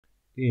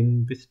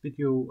In this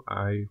video,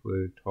 I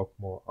will talk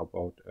more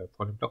about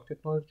falling block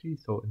technology.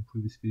 So in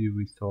previous video,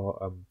 we saw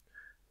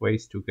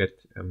ways to get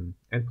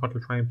end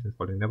portal frames in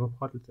falling Nether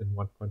Portals in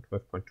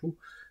 1.12.2,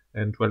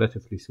 and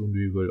relatively soon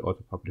we will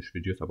also publish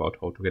videos about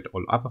how to get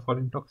all other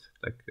falling blocks,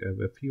 like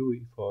the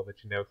theory for the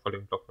generic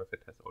falling block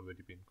method has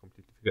already been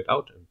completely figured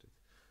out, and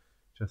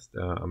it's just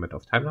a matter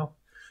of time now.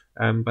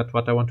 But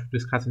what I want to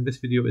discuss in this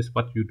video is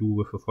what you do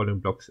with the falling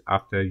blocks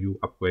after you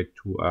upgrade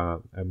to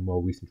a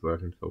more recent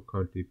version. So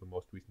currently the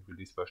most recent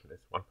release version is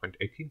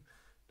 1.18.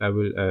 I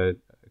will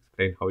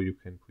explain how you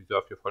can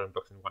preserve your falling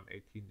blocks in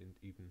 1.18 and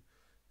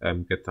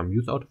even get some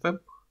use out of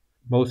them.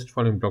 Most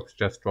falling blocks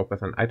just drop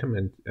as an item,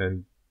 and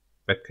in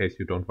that case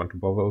you don't want to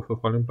bother with the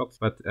falling blocks.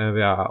 But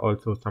there are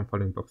also some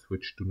falling blocks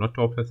which do not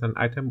drop as an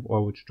item,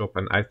 or which drop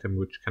an item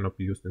which cannot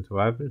be used in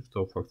survival.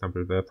 So for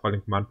example, the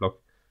falling command block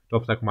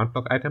drops a command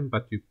block item,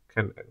 but you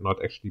can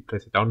not actually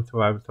place it down in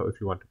survival. So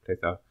if you want to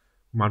place a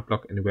command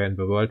block anywhere in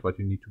the world, what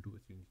you need to do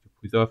is you need to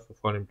preserve the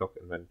falling block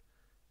and then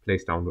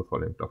place down the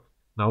falling block.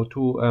 Now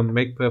to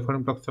make the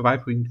falling block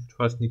survive, we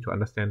first need to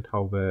understand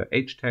how the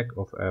age tag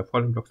of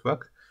falling blocks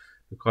works,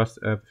 because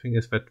the thing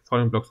is that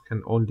falling blocks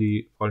can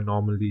only fall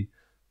normally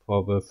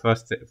for the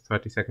first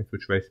 30 seconds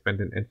which they spend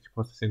in entity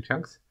processing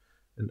chunks,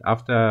 and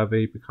after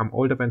they become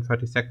older than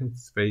 30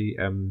 seconds, they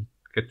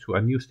get to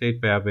a new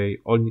state where they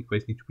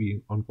always need to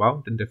be on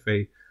ground, and if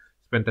they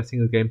spend a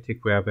single game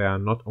tick where they are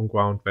not on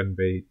ground, then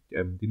they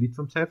delete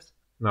themselves.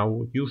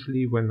 Now,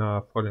 usually when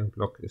a falling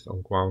block is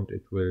on ground,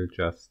 it will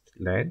just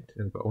land,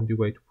 and the only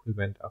way to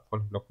prevent a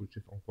falling block which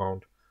is on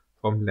ground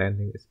from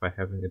landing is by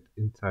having it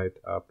inside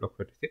a block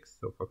 36.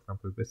 So for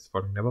example, this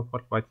falling Nether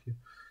Portal right here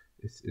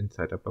is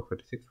inside a block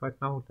 36 right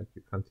now. Like,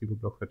 you can't see the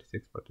block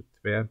 36, but it's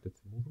there,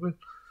 it's movable.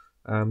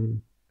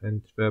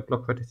 And the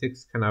block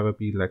 36 can either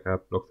be like a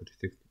block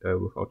 36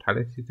 without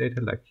talent data,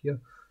 like here,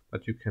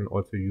 but you can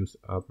also use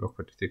a block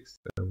 36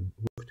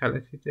 with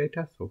talent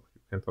data. So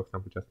you can, for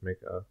example, just make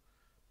a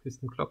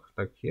piston clock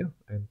like here,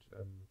 and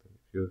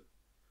if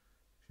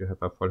you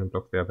have a falling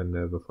block there, then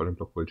the falling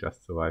block will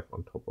just survive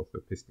on top of the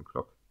piston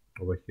clock.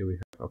 Over here we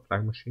have a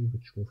flying machine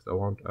which moves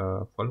around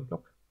a falling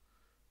block.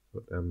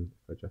 So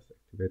if I just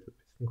activate the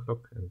piston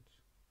clock and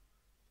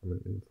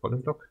summon in the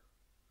falling block,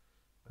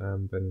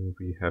 then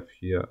we have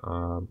here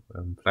a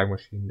flying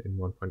machine in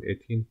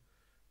 1.18,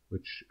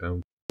 which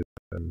will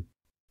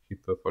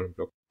keep the falling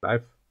block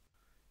alive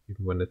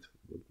even when it's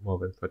more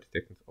than 30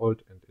 seconds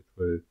old, and it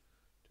will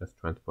just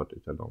transport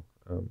it along.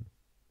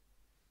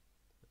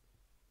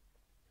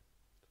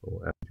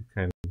 So you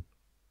can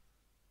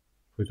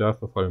preserve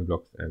the falling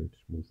blocks and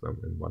move them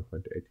in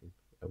 1.18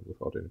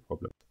 without any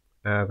problem.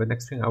 The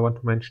next thing I want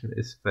to mention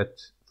is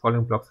that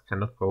falling blocks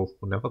cannot go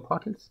through Nether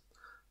portals.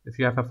 If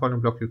you have a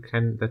falling block, you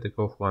can let it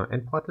go through an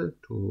end portal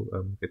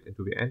to get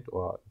into the end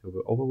or into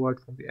the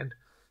overworld from the end,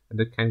 and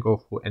it can go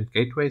through end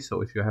gateways.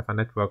 So if you have a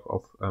network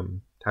of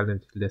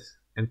talentless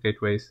end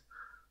gateways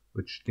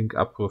which link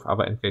up with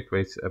other end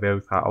gateways very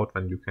far out,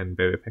 then you can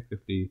very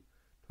effectively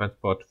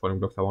transport falling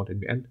blocks around in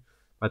the end.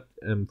 But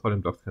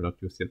falling blocks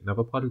cannot use the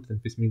Nether portals, and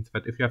this means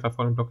that if you have a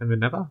falling block in the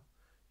Nether,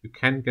 you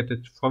can get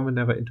it from the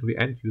Nether into the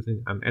end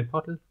using an end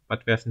portal,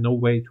 but there's no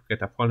way to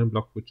get a falling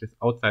block which is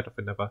outside of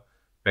the Nether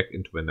back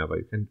into the Nether.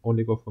 You can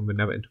only go from the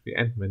Nether into the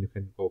end, and then you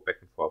can go back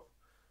and forth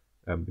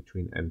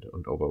between end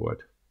and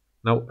overworld.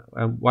 Now,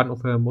 one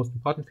of the most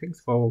important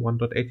things for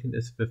 1.18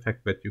 is the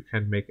fact that you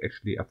can make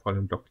actually a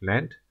falling block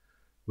land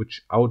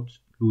without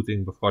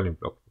losing the falling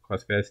block,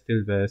 because there's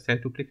still the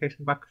sand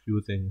duplication bug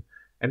using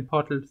end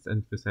portals,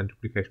 and the sand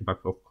duplication bug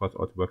of course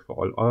also works for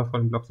all other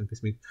falling blocks, and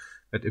this means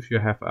that if you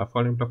have a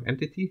falling block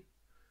entity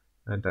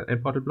and an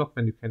end portal block,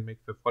 then you can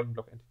make the falling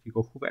block entity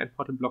go through the end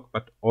portal block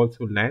but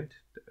also land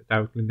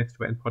directly next to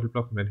the end portal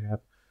block, and then you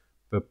have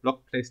the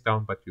block placed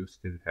down but you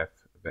still have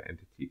the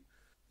entity.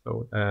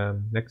 So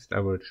next I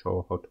will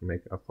show how to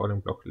make a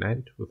falling block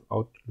land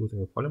without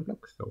losing a falling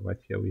block. So right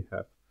here we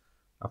have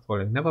a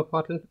falling Nether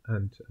portal,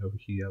 and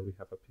here we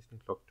have a piston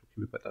clock to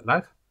keep it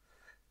alive.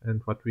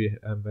 And what we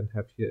then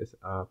have here is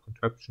a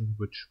contraption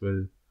which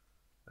will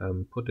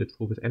put it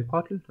through this end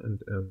portal,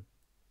 and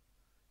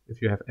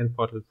if you have end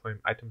portal frame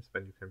items,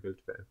 then you can build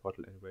the end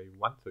portal anywhere you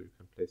want, so you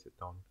can place it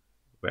down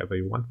wherever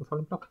you want the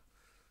falling block.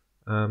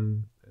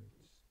 And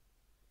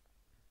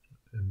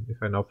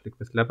if I now flick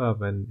this lever,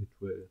 then it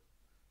will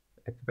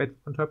activate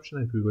the contraption,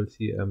 and we will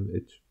see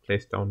it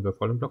place down the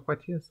falling block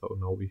right here. So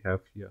now we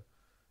have here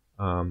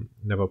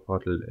Nether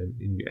portal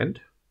in the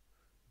end,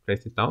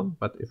 place it down.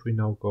 But if we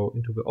now go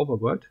into the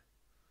overworld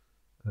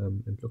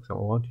and look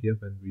around here,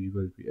 then we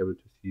will be able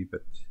to see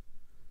that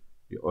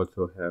we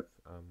also have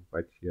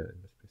right here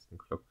in this piston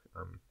clock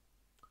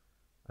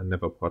a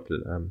Nether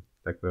portal,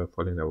 like the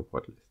falling Nether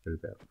portal is still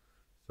there.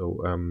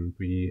 So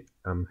we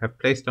have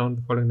placed down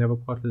the falling Nether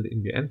portal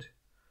in the end,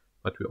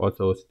 but we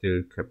also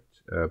still kept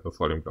the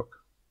falling block.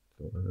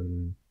 So let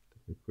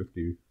me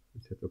quickly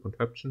reset the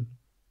contraption.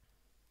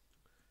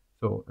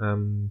 So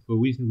the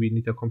reason we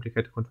need a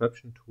complicated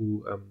contraption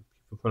to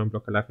keep the falling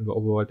block alive in the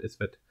overworld is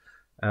that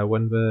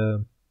when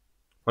the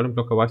falling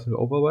block arrives in the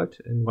overworld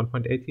in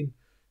 1.18,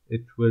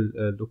 it will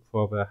look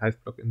for the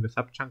highest block in the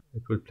subchunk.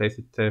 It will place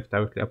itself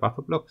directly above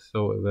the block,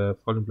 so the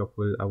falling block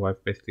will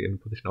arrive basically in the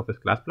position of this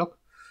glass block.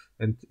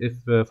 And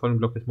if the falling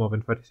block is more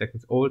than 30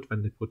 seconds old,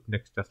 then it would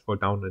next just fall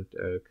down and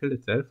kill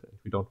itself, and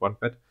we don't want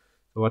that.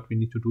 So what we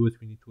need to do is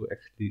we need to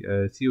actually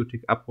CO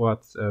tick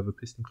upwards the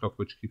piston clock,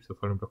 which keeps the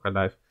falling block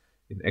alive,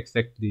 in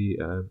exactly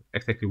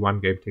one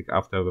game tick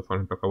after the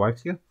falling block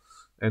arrives here.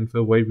 And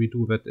the way we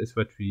do that is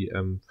that we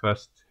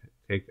first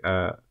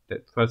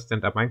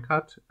send a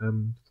minecart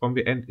from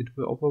the end into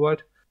the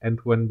overworld, and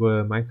when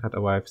the minecart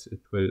arrives, it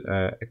will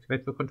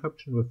activate the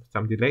contraption with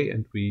some delay,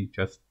 and we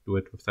just do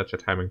it with such a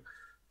timing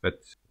that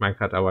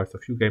minecart arrives a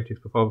few game ticks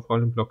before the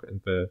falling block,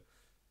 and the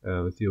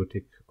zero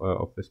tick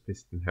of this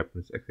piston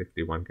happens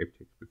exactly one game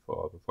tick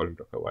before the falling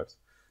block arrives.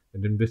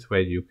 And in this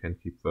way, you can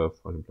keep the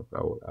falling block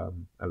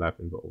alive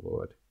in the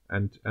overworld.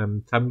 And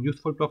some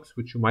useful blocks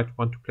which you might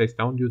want to place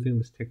down using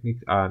this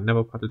technique are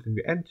Nether Portals in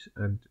the end,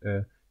 and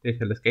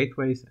dataless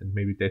gateways, and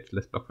maybe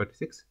dataless block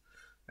 36.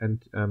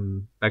 And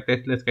like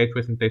dataless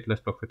gateways and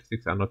dataless block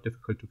 36 are not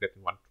difficult to get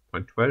in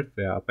 1.12.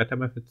 There are better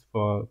methods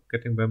for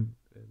getting them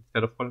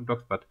instead of falling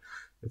blocks, but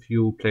if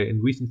you play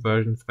in recent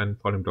versions, then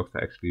falling blocks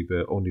are actually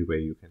the only way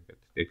you can get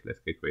dataless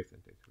gateways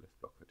and dataless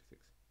block 36.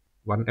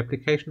 One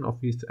application of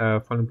these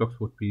falling blocks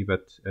would be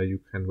that you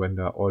can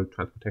render all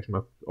transportation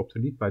methods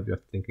obsolete by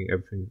just linking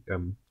everything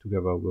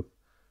together with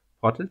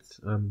portals.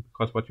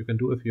 Because what you can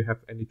do if you have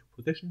any two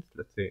positions,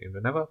 let's say in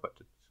the Nether, but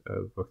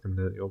it works in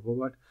the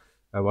overworld,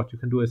 what you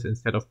can do is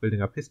instead of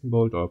building a piston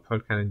bolt or a pearl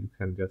cannon, you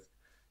can just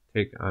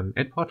take an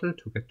end portal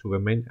to get to the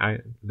main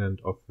island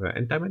of the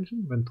end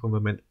dimension. Then from the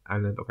main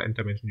island of the end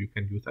dimension, you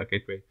can use a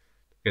gateway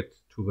to get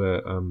to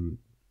the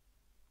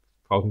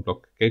 1000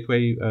 block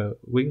gateway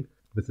wing.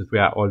 This is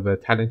where all the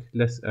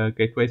talentless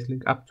gateways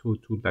link up to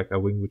like a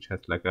wing which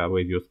has like a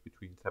radius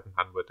between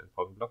 700 and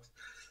 1000 blocks.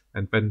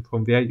 And then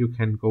from there you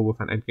can go with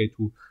an end gate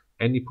to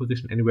any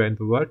position anywhere in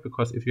the world,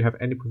 because if you have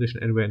any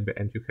position anywhere in the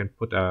end, you can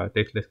put a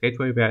dataless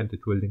gateway there and it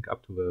will link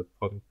up to the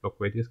 1000 block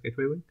radius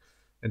gateway wing.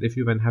 And if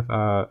you then have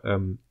a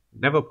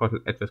Nether portal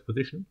at this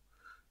position,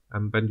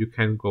 then you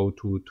can go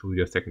to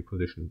your second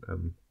position.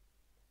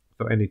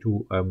 So any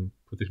two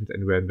positions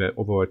anywhere in the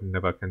overworld and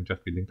Nether can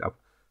just be linked up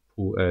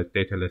through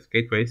dataless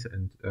gateways.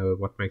 And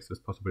what makes this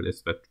possible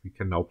is that we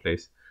can now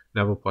place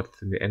Nether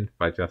portals in the end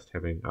by just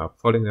having a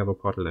falling Nether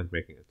portal and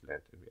making it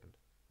land in the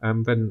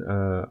end. Then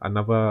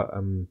another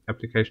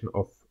application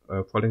of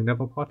falling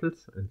Nether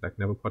portals and like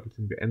Nether portals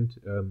in the end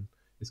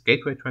is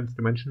gateway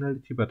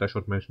transdimensionality, but I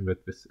should mention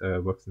that this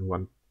works in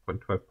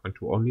 1.12.2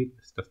 only.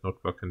 This does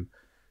not work in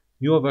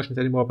newer versions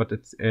anymore, but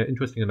it's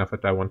interesting enough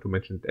that I want to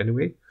mention it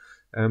anyway.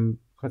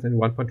 Because in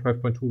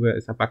 1.12.2 there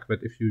is a bug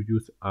that if you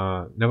use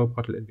a Nether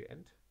portal in the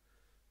end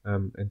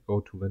and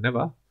go to the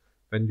Nether,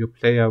 then your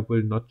player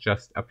will not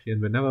just appear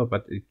in the Nether,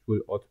 but it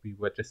will also be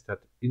registered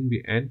in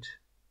the end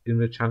in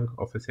the chunk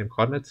of the same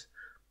coordinates,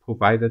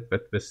 provided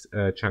that this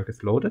chunk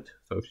is loaded.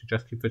 So if you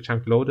just keep the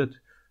chunk loaded,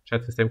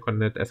 just the same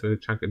coordinate as the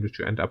chunk in which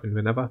you end up in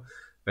the Nether,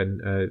 then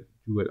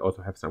you will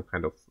also have some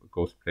kind of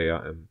ghost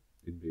player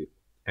in the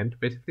end,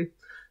 basically.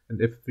 And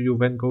if you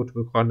then go to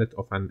the coordinate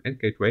of an end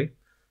gateway,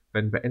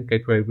 then the end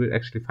gateway will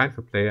actually find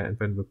the player, and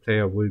then the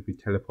player will be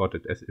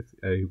teleported as if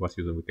he was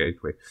using the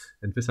gateway.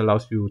 And this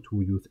allows you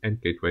to use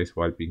end gateways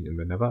while being in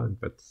the Nether, and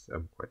that's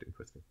quite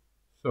interesting.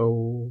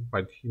 So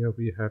right here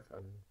we have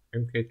an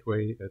end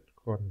gateway at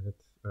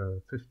coordinates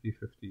 50,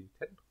 50,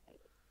 10.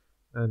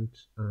 And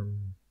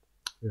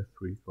if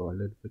we go a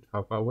little bit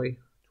further away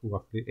to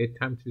roughly 8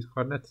 times these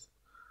coordinates,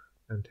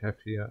 and have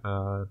here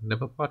a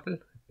Nether portal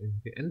in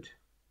the end.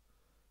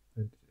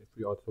 And if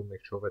we also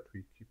make sure that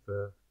we keep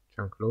the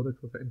chunk loaded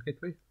with the end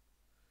gateway,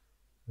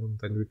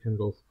 then we can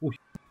go through.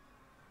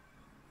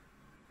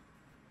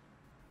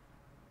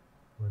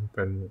 And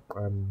then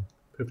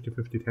 50,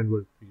 50, 10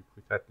 will be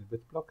precisely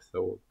this block.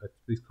 So at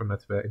these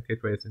coordinates where end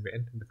gateway is in the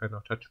end, and if I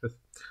now touch this,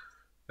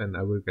 then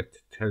I will get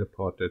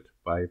teleported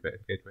by the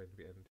end gateway in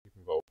the end,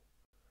 even though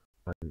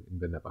I'm in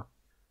the Nether.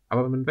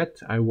 Other than that,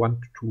 I want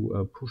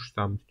to push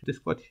some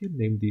Discord here,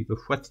 namely the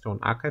Threadstone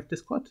archive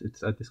Discord.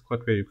 It's a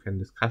Discord where you can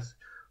discuss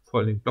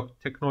falling block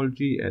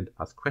technology and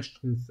ask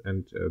questions,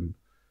 and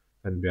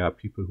there are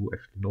people who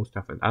actually know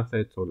stuff and answer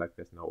it. So like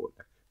there's now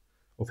like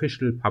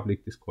official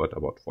public Discord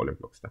about falling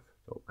block stuff.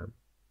 So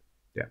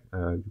yeah,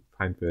 you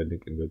find the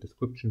link in the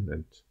description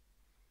and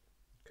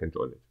you can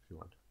join it if you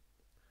want.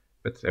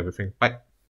 That's everything. Bye.